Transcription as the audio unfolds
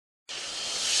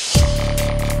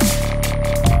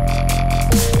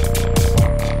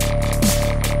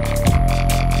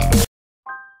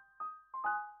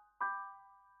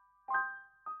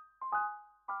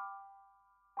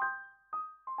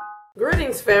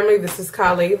sistas family, this is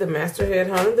Kali, the Master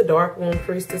Headhunter, the Dark Womb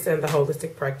Priestess, and the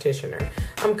Holistic Practitioner.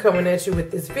 I'm coming at you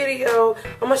with this video.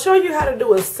 I'm going to show you how to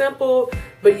do a simple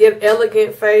but yet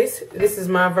elegant face. This is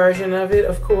my version of it,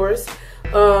 of course.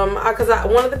 Because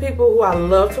one of the people who I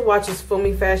love to watch is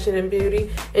Fumi Fashion and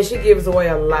Beauty, and she gives away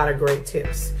a lot of great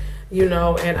tips, you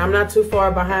know, and I'm not too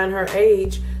far behind her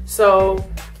age, so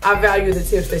I value the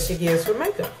tips that she gives for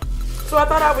makeup. So I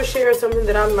thought I would share something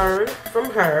that I learned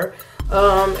from her,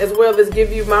 as well as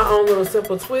give you my own little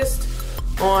simple twist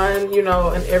on, you know,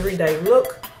 an everyday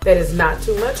look that is not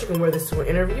too much. You can wear this to an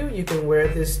interview, you can wear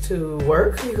this to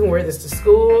work, you can wear this to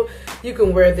school, you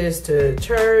can wear this to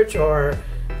church or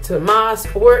to mosque,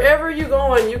 wherever you're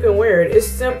going, you can wear it. It's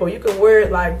simple. You can wear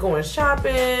it like going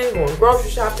shopping, going grocery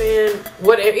shopping,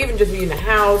 whatever, even just be in the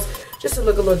house, just to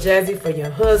look a little jazzy for your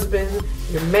husband,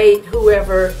 your mate,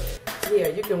 whoever. Yeah,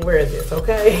 you can wear this,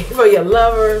 okay? For your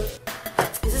lover.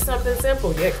 This is something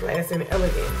simple, yet classy and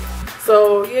elegant.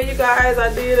 So yeah, you guys,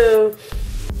 I did a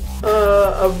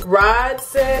ride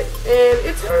set, and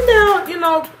it turned out, you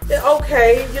know,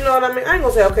 okay, you know what I mean? I ain't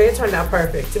gonna say okay, it turned out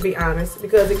perfect, to be honest,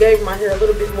 because it gave my hair a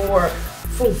little bit more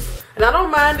foof. And I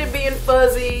don't mind it being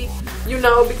fuzzy, you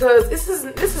know, because this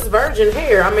is virgin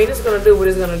hair. I mean, it's gonna do what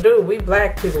it's gonna do. We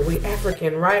black people, we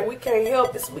African, right? We can't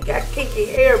help this. We got kinky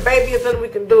hair, baby. There's nothing we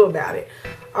can do about it.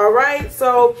 All right,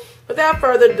 so without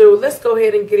further ado, let's go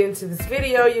ahead and get into this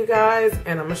video, you guys,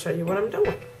 and I'm gonna show you what I'm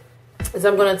doing. Is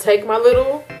I'm gonna take my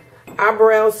little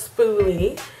eyebrow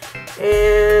spoolie,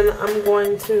 and I'm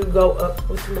going to go up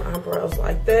with my eyebrows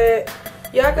like that.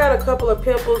 Yeah, I got a couple of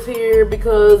pimples here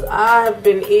because I have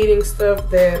been eating stuff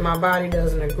that my body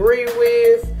doesn't agree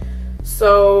with.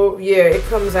 So yeah, it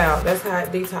comes out. That's how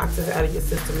it detoxes out of your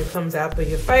system. It comes out through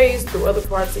your face, through other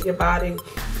parts of your body.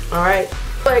 All right,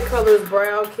 Play Colors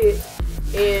Brow Kit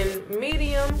in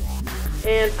medium,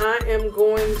 and I am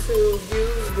going to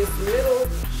use this middle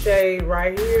shade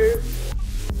right here.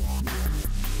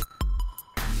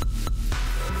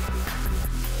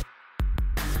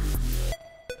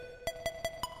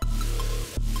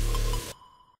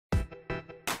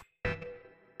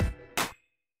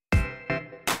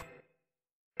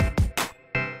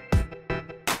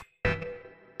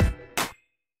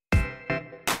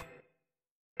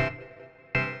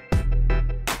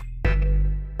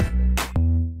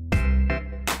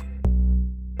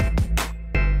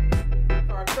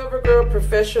 Covergirl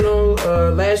Professional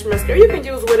Lash Mascara. You can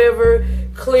use whatever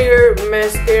clear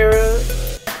mascara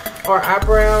or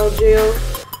eyebrow gel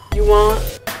you want.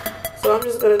 So I'm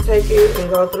just going to take it and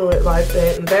go through it like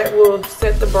that. And that will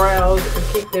set the brows and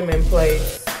keep them in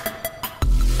place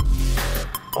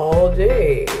all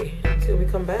day until we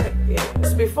come back. Yeah.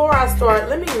 Just before I start,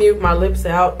 let me mute my lips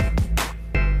out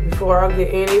before I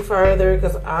get any further,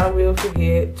 because I will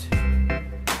forget.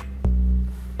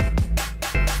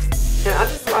 And I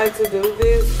just like to do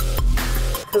this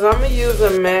because I'm going to use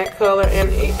a matte color,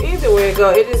 and either way it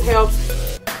goes, it just helps.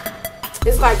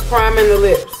 It's like priming the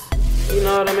lips, you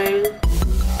know what I mean?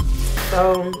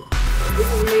 So this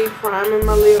is me priming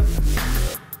my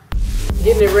lips,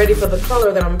 getting it ready for the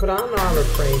color that I'm going to put on. I know I look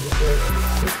crazy, but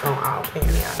it's going to all pan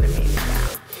out in a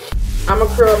minute. I'm going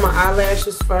to curl my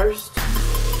eyelashes first. I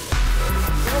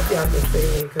hope y'all can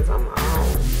see me because I'm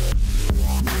on.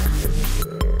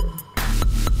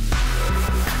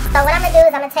 So what I'm going to do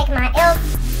is I'm going to take my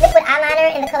e.l.f. liquid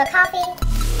eyeliner in the color coffee,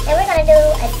 and we're going to do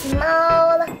a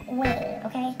small wing,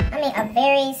 okay? I mean a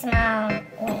very small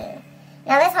wing.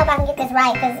 Now let's hope I can get this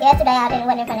right, because yesterday I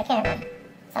wasn't in front of the camera.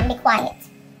 So I'm going to be quiet.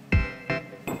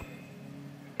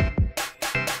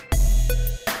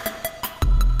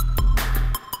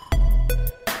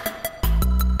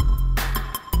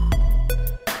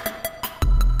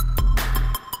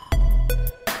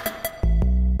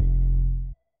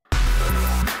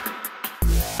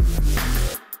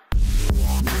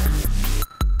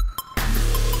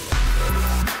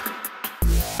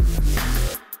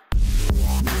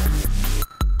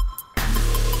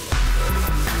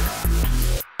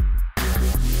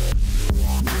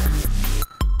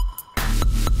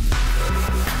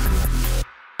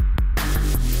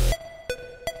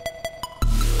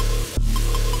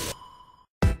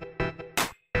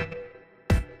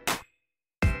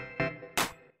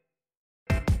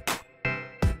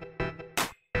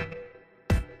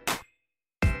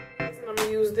 I'm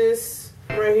gonna use this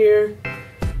right here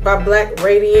by Black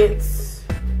Radiance.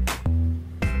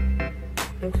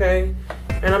 Okay,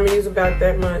 and I'm gonna use about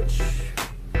that much.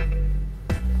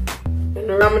 And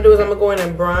what I'm gonna do is I'm gonna go in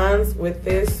and bronze with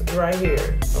this right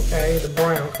here. Okay, the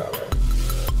brown color.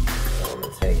 So I'm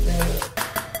gonna take that,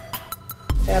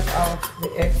 tap off the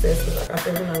excess, because like I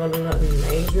said, we're not gonna do nothing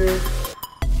major.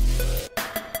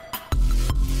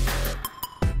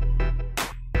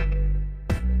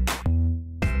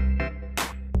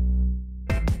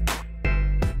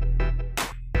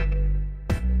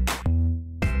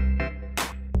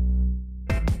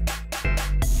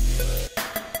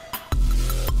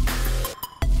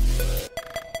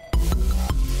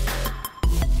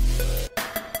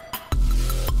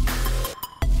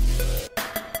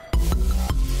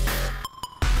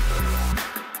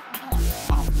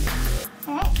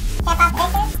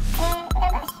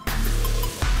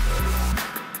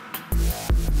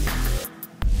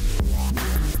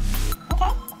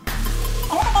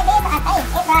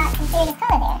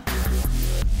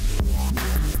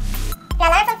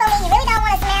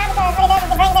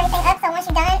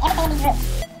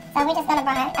 So we're just gonna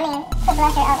bronze, put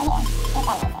blusher over here, if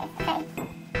that makes sense, okay?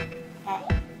 Alright.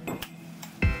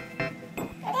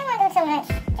 I didn't want to do too much,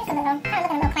 just a little. Kind of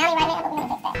looking a little clowny right now, but we're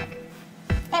gonna fix that.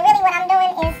 Now really what I'm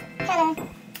doing is kind of,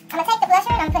 I'm gonna take the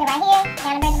blusher and I'm gonna put it right here,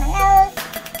 down the bridge of my nose,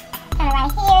 kind of right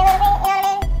here a little bit, you know what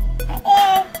I mean? Right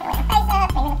there, kind of wet my face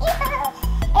up, make it look beautiful.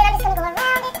 And I'm just gonna go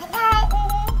around it like that.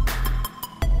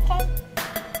 Okay.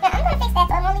 Now I'm gonna fix that,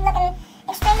 so I'm only looking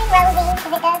extremely rosy,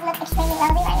 because it does look extremely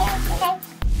rosy right now, okay?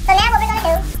 So now what we're gonna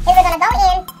do is we're gonna go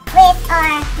in with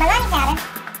our Milani powder,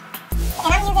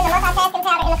 and I'm using the Multitasking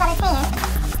powder in the color tan.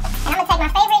 And I'm gonna take my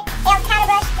favorite e.l.f. powder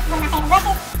brush. This is one of my favorite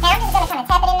brushes. And I'm just gonna kind of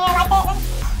tap it in there like that. And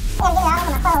get it all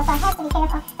over my clothes, so I have to be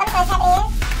careful. So I'm just gonna tap it in,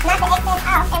 knock the excess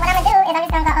off. And what I'm gonna do is I'm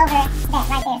just gonna go over that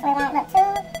right there, so it won't look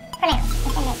too pronounced. If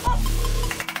that makes sense.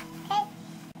 Okay.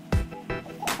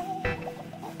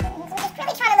 So we're just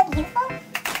really trying to look youthful.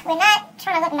 We're not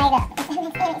trying to look made up. If that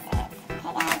makes any sense.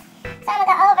 Okay, guys. So I'm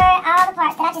gonna go over all the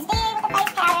parts that I just did with the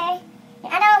face powder.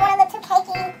 And I don't want to look too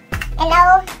cakey. And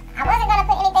no, I wasn't gonna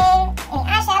put any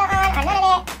eyeshadow on or none of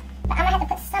that. But I'm gonna have to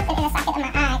put something in the socket of my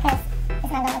eye because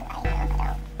it's not gonna look right, you know, if I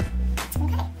don't.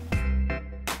 Okay.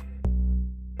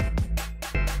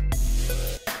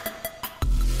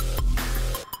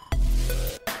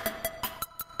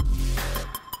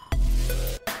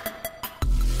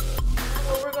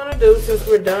 What we're gonna do, since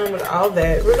we're done with all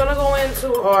that, we're gonna go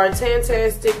into our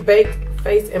Tantastic Baked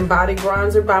Face and Body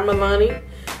Bronzer by Milani.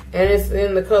 And it's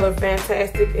in the color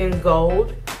Fantastic in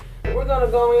Gold. We're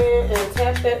gonna go in and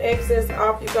tap that excess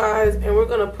off, you guys, and we're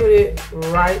gonna put it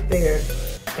right there.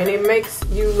 And it makes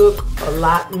you look a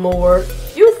lot more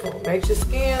youthful. Makes your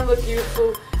skin look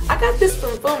youthful. I got this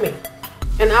from Fumi,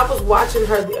 and I was watching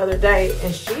her the other day,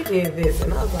 and she did this,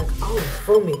 and I was like, oh,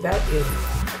 Fumi, that is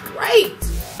great.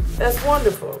 That's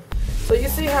wonderful. So you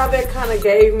see how that kind of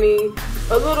gave me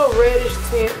a little reddish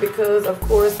tint because, of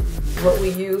course, what we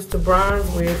use to bronze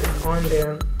with is on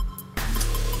there.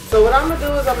 So what I'm gonna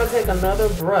do is I'm gonna take another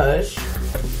brush.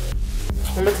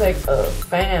 I'm gonna take a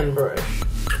fan brush.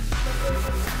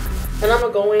 And I'm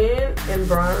gonna go in and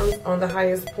bronze on the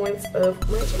highest points of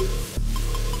my cheeks.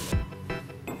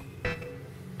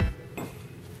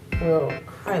 Well,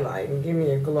 highlight and give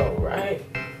me a glow, right?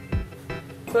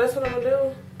 So that's what I'm gonna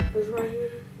do. It's right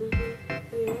here.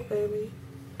 Yeah, baby.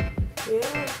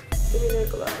 Yeah, give me that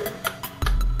glow.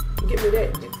 Give me that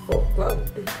youthful glow.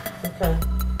 Okay.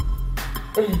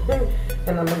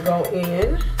 And I'm gonna go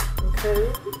in, okay,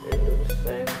 and do the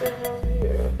same thing over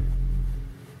here.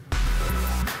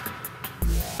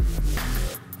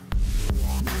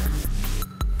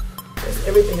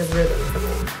 Everything is rhythm for me.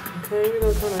 Okay,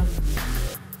 we're gonna kind of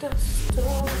dust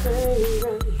away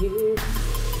right here.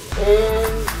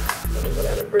 And let me go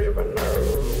down the bridge of my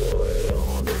nose.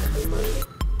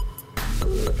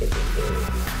 Look at this thing.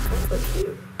 That's so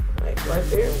cute. Like right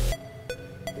there.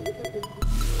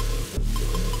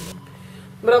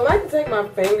 But I like to take my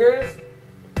fingers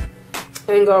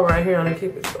and go right here and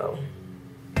keep it slow.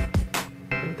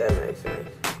 If that makes sense.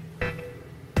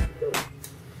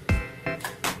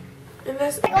 And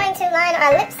that's We're going to line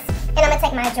our lips, and I'm going to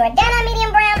take my Jordana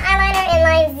medium brown eyeliner and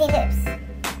line the lips.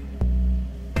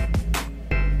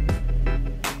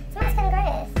 Smells kind of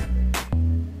grass.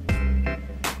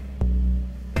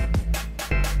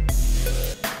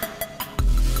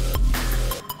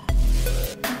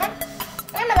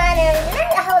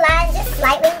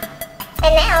 Slightly.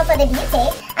 And now for the beauty,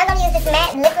 I'm going to use this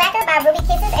matte lip lacquer by Ruby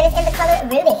Kisses, and it's in the color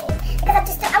Ruby.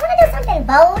 Because I want to do something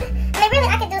bold. I mean, really,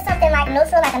 I could do something like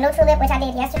neutral, like a neutral lip, which I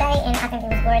did yesterday, and I think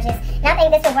it was gorgeous. And I think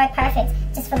this would work perfect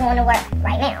just for going to work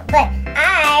right now. But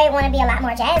I want to be a lot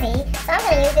more jazzy, so I'm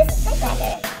going to use this lip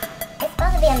lacquer. It's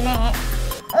supposed to be a matte.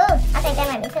 Ooh, I think that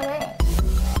might be too much.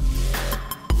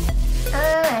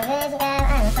 Oh my goodness, you guys,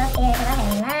 I am so scared because I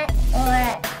have not wore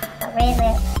a red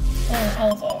lip in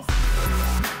ages.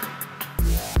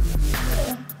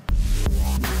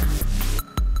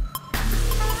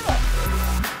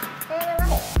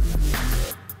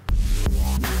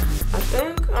 I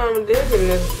think I'm digging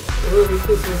this Ruby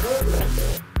Kisses lip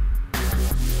lacquer.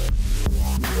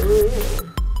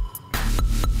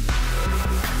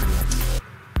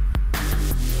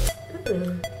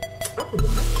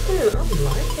 I'm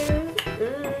liking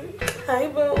it. Hey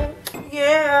boo.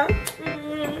 Yeah.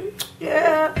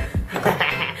 Yeah.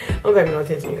 I'm paying no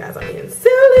attention, you guys. I'm being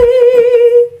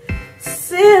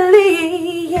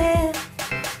silly, yeah.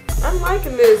 I'm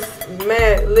liking this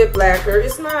matte lip lacquer.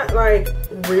 It's not like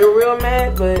real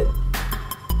matte, but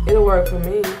it'll work for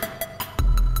me.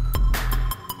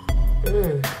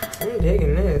 I'm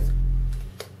digging this.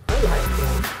 I like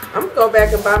this. I'm gonna go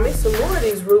back and buy me some more of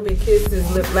these Ruby Kisses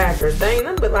lip lacquers. They ain't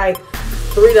nothing but like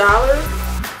 $3.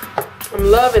 I'm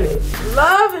loving it.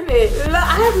 Loving it.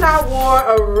 I have not worn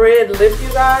a red lip, you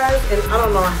guys, and I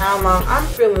don't know how long. I'm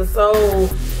feeling so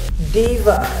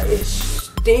diva-ish.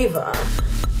 Diva.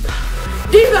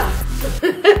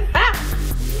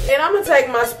 And I'm going to take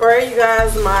my spray, you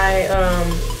guys, my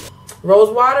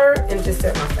rose water, and just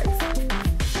set my face.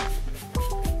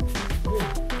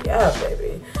 Yeah,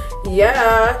 baby.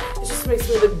 Yeah, it just makes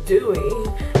me look dewy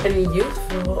and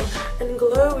youthful and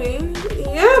glowing.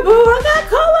 Yeah, boo, I got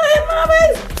color in my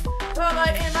face.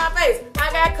 Color in my face.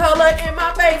 I got color in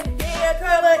my face. Yeah,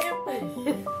 color in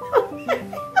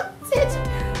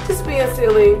just being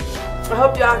silly. I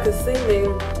hope y'all can see me.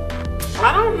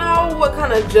 I don't know what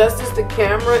kind of justice the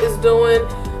camera is doing,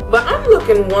 but I'm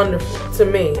looking wonderful to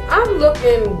me. I'm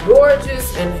looking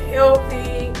gorgeous and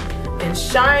healthy and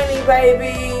shiny,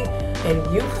 baby,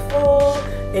 and youthful.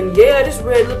 And yeah, this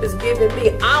red lip is giving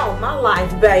me all my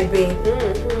life, baby.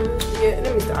 Yeah,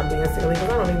 let me stop being silly because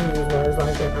I don't even use words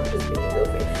like that. I'm just being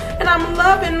goofy. And I'm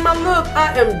loving my look.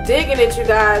 I am digging it, you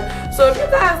guys. So if you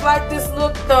guys like this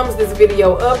look, thumbs this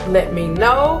video up. Let me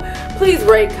know. Please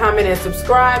rate, comment, and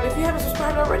subscribe. If you haven't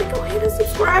subscribed already, go ahead and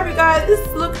subscribe, you guys. This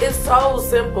look is so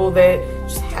simple that you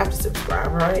just have to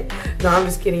subscribe, right? No, I'm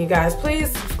just kidding, you guys.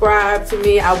 Please subscribe to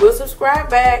me. I will subscribe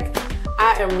back.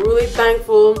 I am really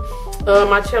thankful.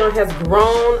 My channel has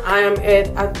grown. I am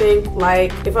at, I think,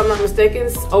 like, if I'm not mistaken,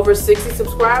 over 60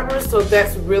 subscribers. So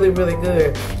that's really, really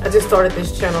good. I just started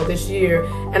this channel this year,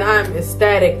 and I'm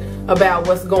ecstatic about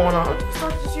what's going on. I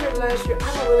started this year or last year,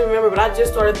 I don't really remember, but I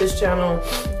just started this channel,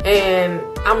 and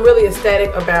I'm really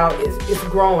ecstatic about it's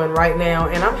growing right now,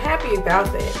 and I'm happy about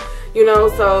that. You know,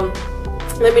 so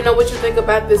let me know what you think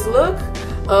about this look.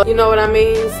 You know what I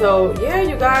mean? So yeah,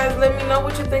 you guys, let me know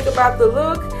what you think about the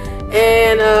look.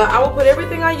 And I will put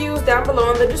everything I use down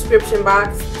below in the description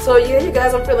box. So yeah, you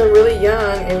guys, I'm feeling really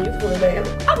young and youthful today. And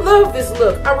I love this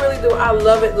look. I really do. I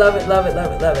love it, love it, love it,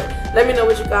 love it, love it. Let me know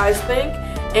what you guys think.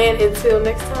 And until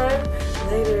next time,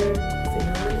 later. See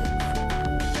you later.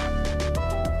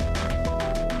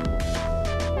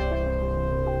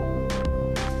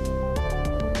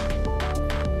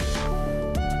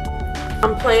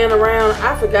 I'm playing around.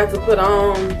 I forgot to put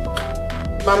on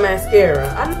my mascara.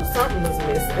 I knew something was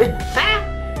missing.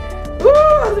 Woo,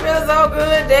 I was feeling so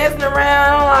good dancing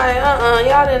around. Like,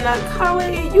 y'all did not call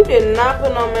it. You did not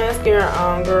put no mascara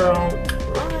on, girl.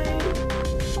 Right.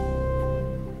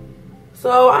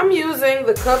 So I'm using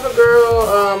the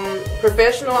Covergirl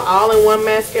Professional All-in-One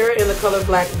Mascara in the color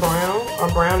Black Brown, or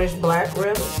brownish black,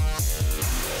 rather.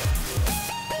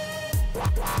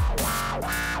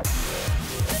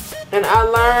 And I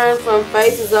learned from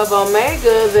Faces of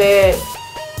Omega that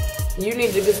you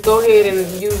need to just go ahead and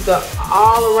use the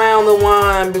all around the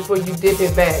wand before you dip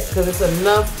it back, because it's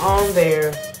enough on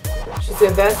there. She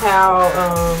said that's how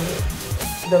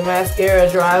the mascara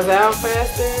dries out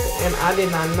faster, and I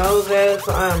did not know that,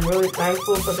 so I am really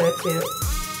thankful for that tip,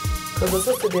 because the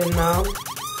sister didn't know.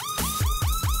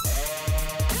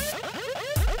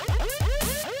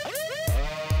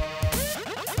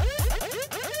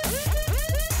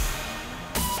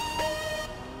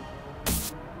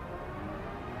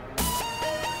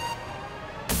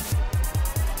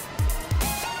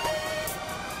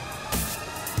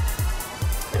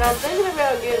 And I'm thinking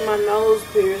about getting my nose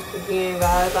pierced again,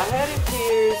 guys. I had it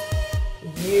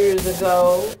pierced years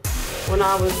ago when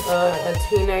I was a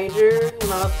teenager,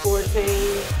 when I was 14.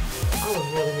 I was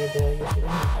really rebellious, you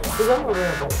know, because I'm a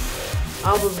rebel.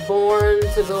 I was born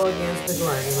to go against the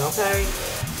grain, okay?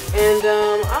 And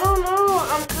I don't know,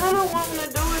 I'm kind of wanting to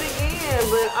do it again,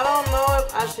 but I don't know if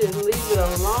I should leave it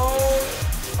alone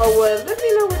or what. Let me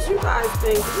know what you guys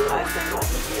think. Do you guys think I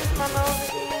should pierce my nose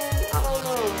again? I don't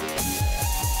know.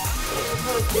 I'm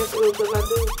kind of scared because I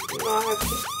do, you know, I have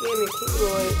skin and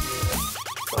keloids,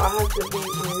 so I have to be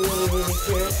really, really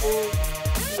careful.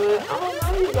 But I don't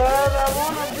know, you guys, I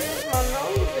want to pierce my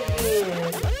nose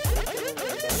again.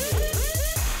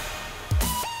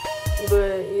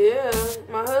 But yeah,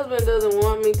 my husband doesn't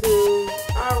want me to.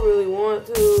 I really want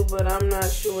to, but I'm not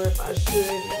sure if I should,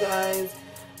 you guys.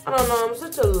 I don't know, I'm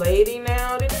such a lady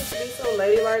now. Didn't used to be so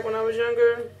ladylike when I was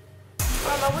younger. I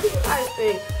don't know, what do you guys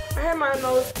think? I had my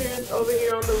nose pierced over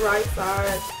here on the right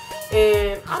side,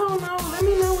 and I don't know, let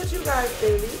me know what you guys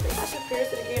think. Do you think I should pierce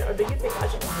it again, or do you think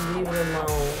I should leave it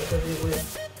alone because it would,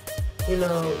 you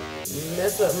know,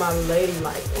 mess up my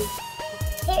ladylikeness?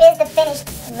 Here is the finished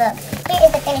look. Here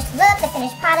is the finished look, the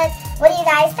finished product. What do you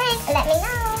guys think? Let me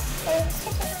know.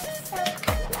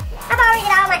 I've already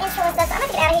did all my intro and stuff, so I'm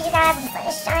gonna get out of here, you guys. The sun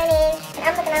is shining, and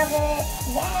I'm looking all good.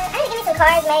 Yeah, I need to give me some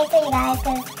cards made too, you guys,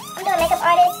 because I'm doing makeup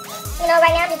artist. You know,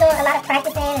 right now I'm just doing a lot of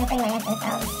practicing and freelancing,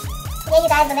 so yeah, you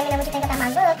guys, but let me know what you think about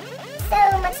my look.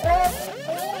 so much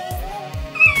love.